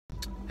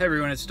Hey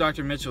everyone, it's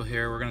Dr. Mitchell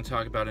here. We're going to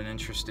talk about an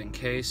interesting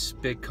case,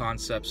 big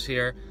concepts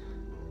here.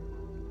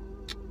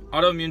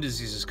 Autoimmune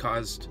disease is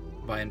caused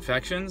by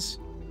infections,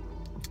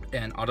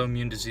 and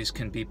autoimmune disease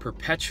can be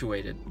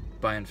perpetuated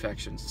by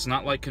infections. It's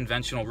not like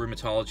conventional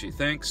rheumatology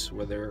thinks,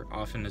 where there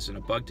often isn't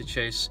a bug to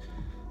chase.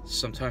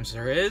 Sometimes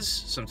there is,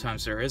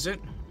 sometimes there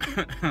isn't.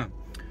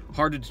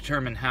 Hard to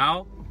determine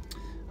how,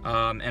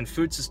 and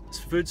food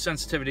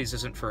sensitivities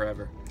isn't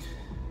forever.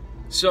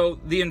 So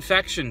the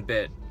infection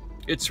bit,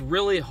 it's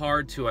really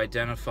hard to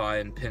identify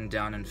and pin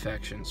down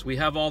infections. We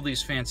have all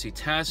these fancy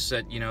tests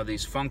that,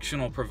 these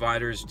functional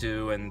providers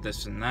do, and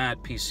this and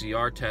that,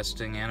 PCR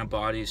testing,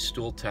 antibodies,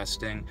 stool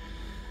testing.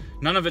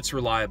 None of it's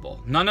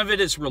reliable. None of it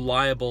is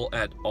reliable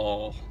at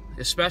all,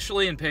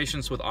 especially in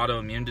patients with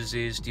autoimmune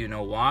disease. Do you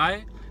know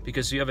why?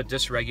 Because you have a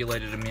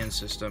dysregulated immune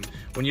system.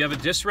 When you have a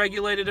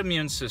dysregulated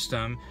immune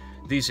system,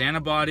 these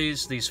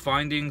antibodies, these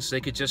findings, they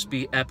could just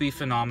be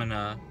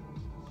epiphenomena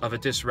of a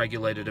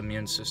dysregulated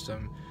immune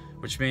system.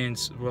 Which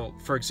means, well,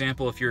 for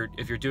example, if you're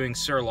doing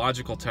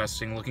serological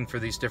testing, looking for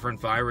these different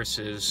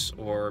viruses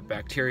or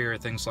bacteria or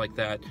things like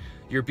that,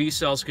 your B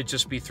cells could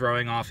just be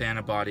throwing off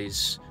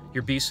antibodies.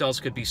 Your B cells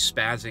could be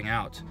spazzing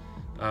out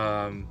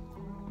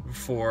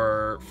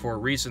for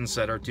reasons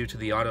that are due to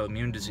the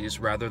autoimmune disease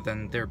rather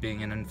than there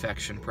being an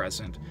infection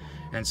present.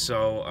 And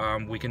so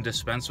we can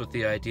dispense with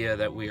the idea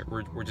that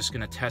we're just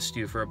going to test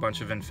you for a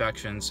bunch of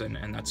infections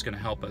and that's going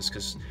to help us,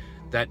 because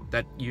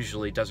that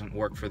usually doesn't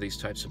work for these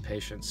types of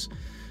patients.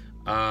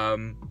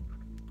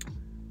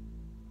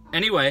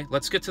 Anyway,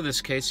 let's get to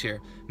this case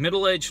here.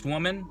 Middle-aged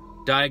woman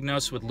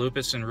diagnosed with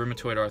lupus and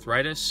rheumatoid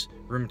arthritis.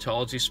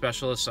 Rheumatology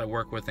specialists I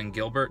work with in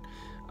Gilbert.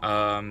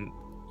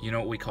 You know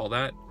what we call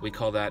that? We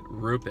call that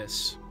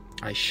RHUPUS.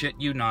 I shit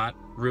you not,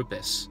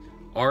 RHUPUS.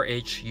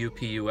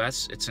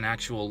 RHUPUS. It's an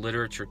actual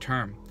literature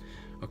term.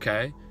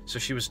 Okay? So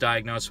she was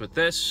diagnosed with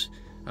this,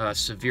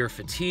 severe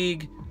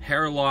fatigue,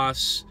 hair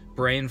loss,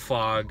 brain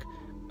fog,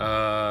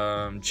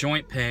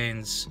 joint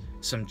pains,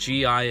 some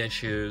GI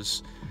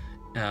issues,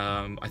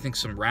 I think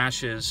some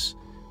rashes,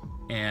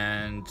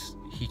 and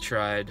he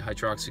tried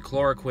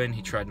hydroxychloroquine,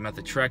 he tried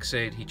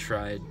methotrexate, he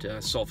tried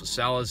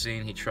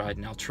sulfasalazine, he tried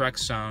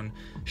naltrexone.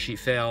 She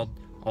failed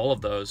all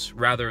of those.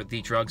 Rather,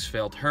 the drugs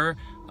failed her.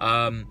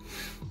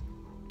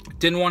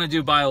 Didn't want to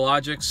do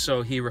biologics,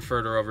 so he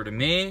referred her over to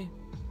me,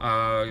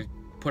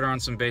 put her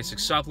on some basic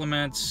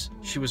supplements.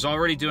 She was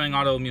already doing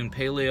autoimmune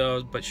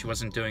paleo, but she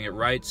wasn't doing it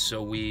right,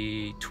 so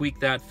we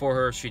tweaked that for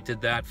her. She did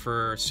that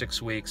for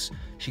 6 weeks.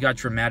 She got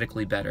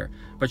dramatically better,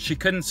 but she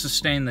couldn't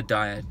sustain the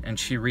diet, and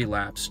she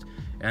relapsed.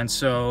 And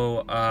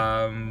so,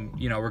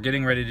 we're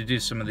getting ready to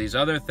do some of these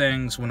other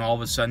things when all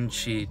of a sudden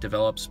she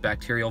develops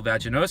bacterial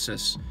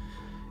vaginosis.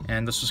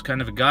 And this was kind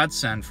of a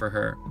godsend for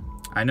her.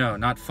 I know,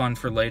 not fun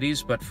for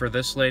ladies, but for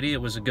this lady,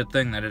 it was a good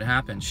thing that it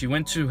happened. She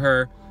went to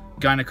her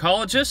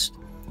gynecologist.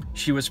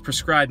 She was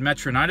prescribed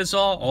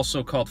Metronidazole,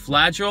 also called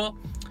Flagyl,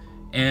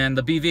 and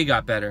the BV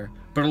got better.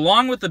 But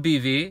along with the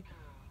BV,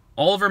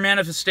 all of her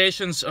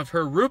manifestations of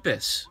her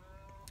RHUPUS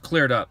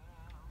cleared up.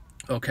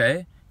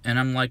 Okay, and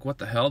I'm like, what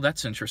the hell?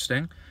 That's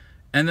interesting.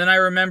 And then I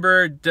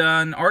remembered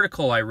an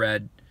article I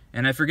read,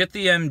 and I forget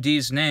the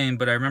MD's name,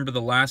 but I remember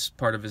the last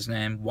part of his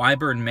name,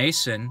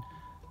 Wyburn-Mason,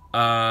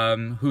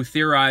 who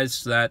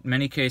theorized that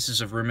many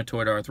cases of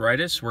rheumatoid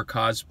arthritis were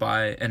caused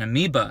by an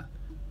amoeba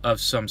of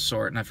some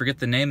sort, and I forget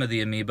the name of the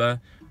amoeba.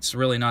 It's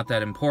really not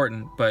that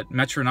important, but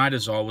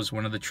metronidazole was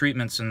one of the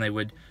treatments, and they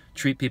would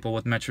treat people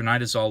with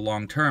metronidazole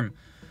long term.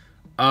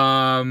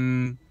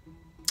 And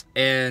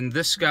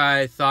this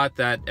guy thought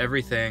that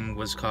everything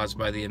was caused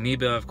by the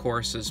amoeba, of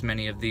course, as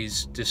many of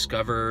these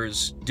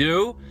discoverers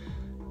do.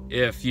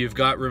 If you've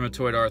got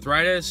rheumatoid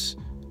arthritis,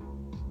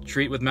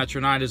 treat with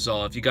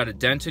metronidazole. If you got a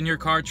dent in your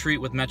car, treat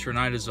with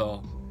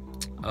metronidazole.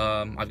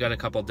 I've got a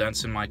couple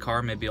dents in my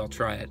car, maybe I'll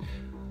try it.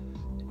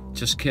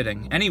 Just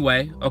kidding.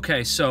 Anyway,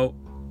 okay, so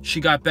she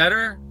got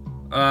better.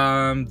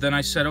 Then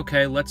I said,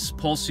 okay, let's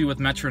pulse you with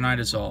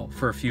metronidazole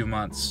for a few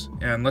months.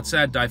 And let's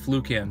add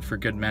Diflucan for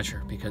good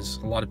measure, because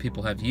a lot of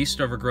people have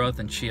yeast overgrowth,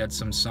 and she had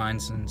some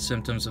signs and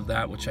symptoms of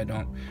that, which I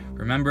don't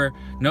remember.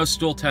 No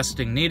stool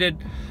testing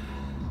needed.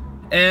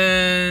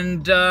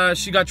 And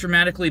she got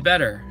dramatically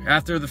better.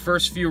 After the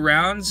first few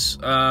rounds,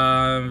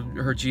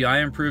 her GI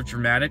improved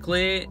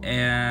dramatically,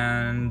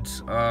 and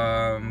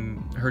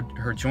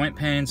her joint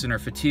pains and her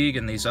fatigue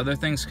and these other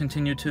things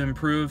continued to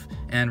improve.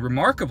 And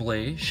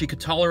remarkably, she could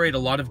tolerate a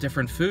lot of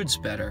different foods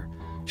better.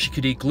 She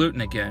could eat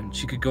gluten again.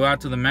 She could go out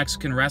to the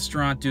Mexican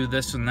restaurant, do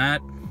this and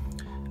that.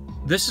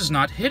 This is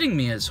not hitting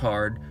me as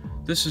hard.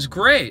 This is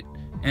great.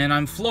 And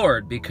I'm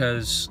floored,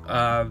 because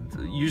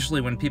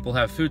usually when people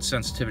have food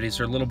sensitivities,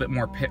 they're a little bit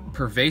more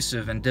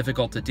pervasive and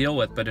difficult to deal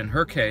with. But in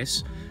her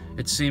case,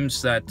 it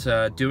seems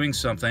that doing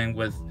something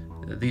with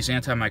these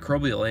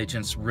antimicrobial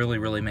agents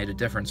really made a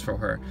difference for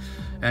her.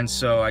 And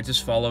so I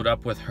just followed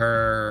up with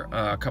her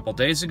a couple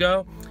days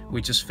ago.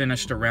 We just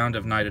finished a round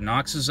of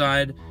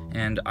nitinoxazide,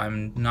 and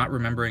I'm not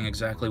remembering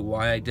exactly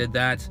why I did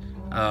that,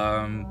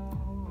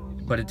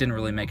 but it didn't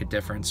really make a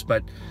difference.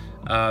 But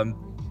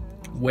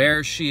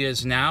Where she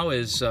is now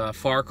is a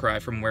far cry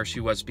from where she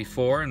was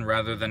before, and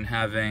rather than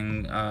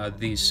having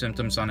these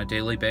symptoms on a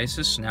daily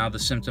basis, now the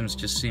symptoms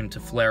just seem to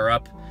flare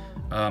up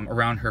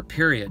around her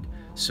period.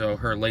 So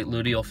her late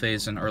luteal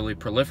phase and early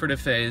proliferative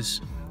phase.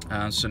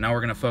 So now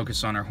we're going to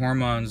focus on her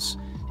hormones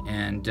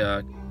and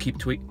keep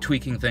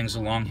tweaking things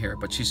along here.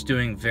 But she's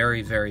doing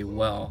very, very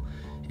well.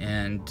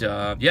 And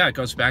yeah, it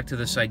goes back to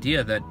this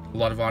idea that a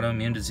lot of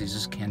autoimmune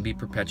diseases can be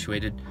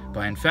perpetuated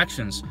by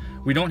infections.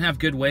 We don't have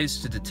good ways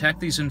to detect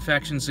these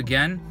infections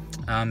again.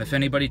 If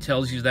anybody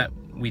tells you that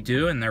we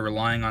do and they're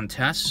relying on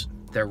tests,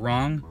 they're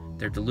wrong,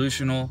 they're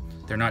delusional,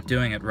 they're not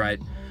doing it right.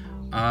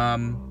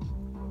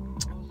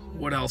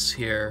 What else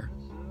here?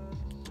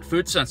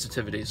 Food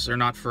sensitivities, they're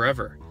not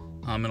forever.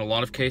 In a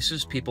lot of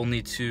cases, people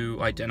need to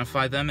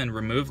identify them and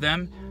remove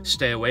them,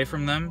 stay away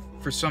from them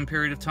for some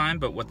period of time.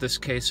 But what this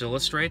case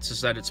illustrates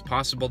is that it's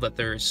possible that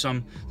there is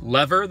some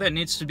lever that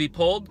needs to be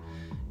pulled,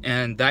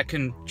 and that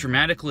can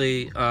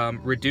dramatically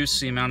reduce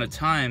the amount of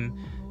time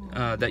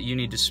that you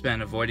need to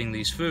spend avoiding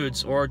these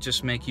foods, or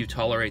just make you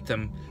tolerate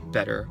them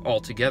better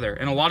altogether.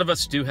 And a lot of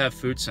us do have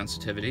food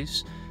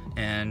sensitivities,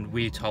 and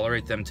we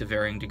tolerate them to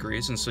varying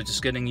degrees, and so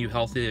just getting you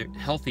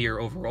healthier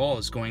overall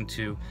is going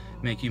to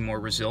make you more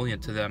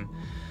resilient to them.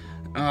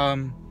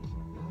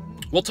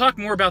 We'll talk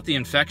more about the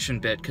infection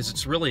bit because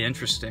it's really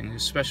interesting,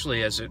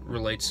 especially as it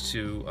relates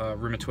to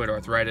rheumatoid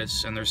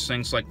arthritis, and there's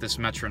things like this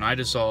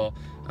metronidazole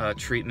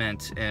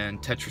treatment and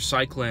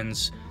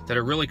tetracyclines that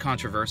are really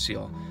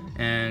controversial.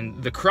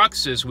 And the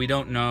crux is we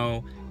don't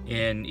know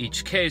in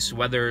each case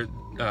whether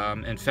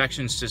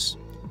infections just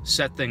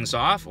set things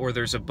off, or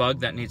there's a bug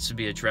that needs to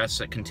be addressed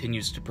that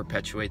continues to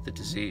perpetuate the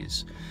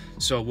disease.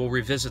 So we'll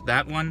revisit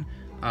that one.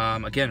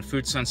 Again,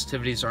 food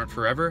sensitivities aren't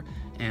forever.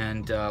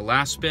 And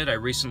last bit, I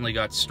recently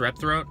got strep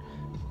throat.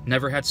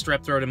 Never had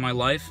strep throat in my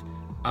life.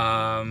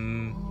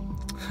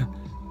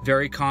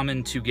 Very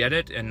common to get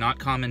it and not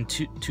common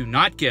to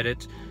not get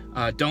it.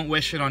 Don't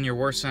wish it on your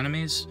worst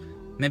enemies.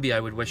 Maybe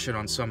I would wish it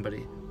on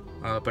somebody,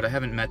 but I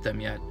haven't met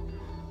them yet.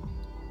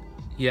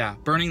 Yeah,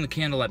 burning the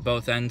candle at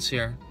both ends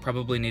here.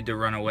 Probably need to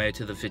run away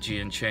to the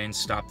Fijian chain,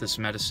 stop this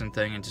medicine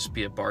thing, and just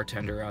be a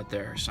bartender out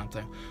there or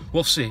something.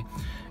 We'll see.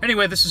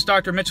 Anyway, this is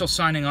Dr. Mitchell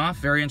signing off.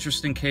 Very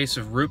interesting case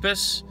of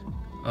RHUPUS,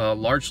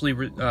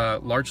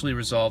 largely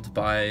resolved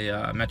by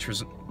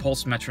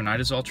pulse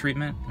metronidazole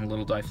treatment and a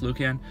little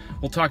Diflucan.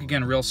 We'll talk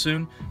again real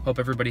soon. Hope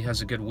everybody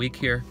has a good week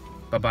here.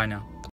 Bye-bye now.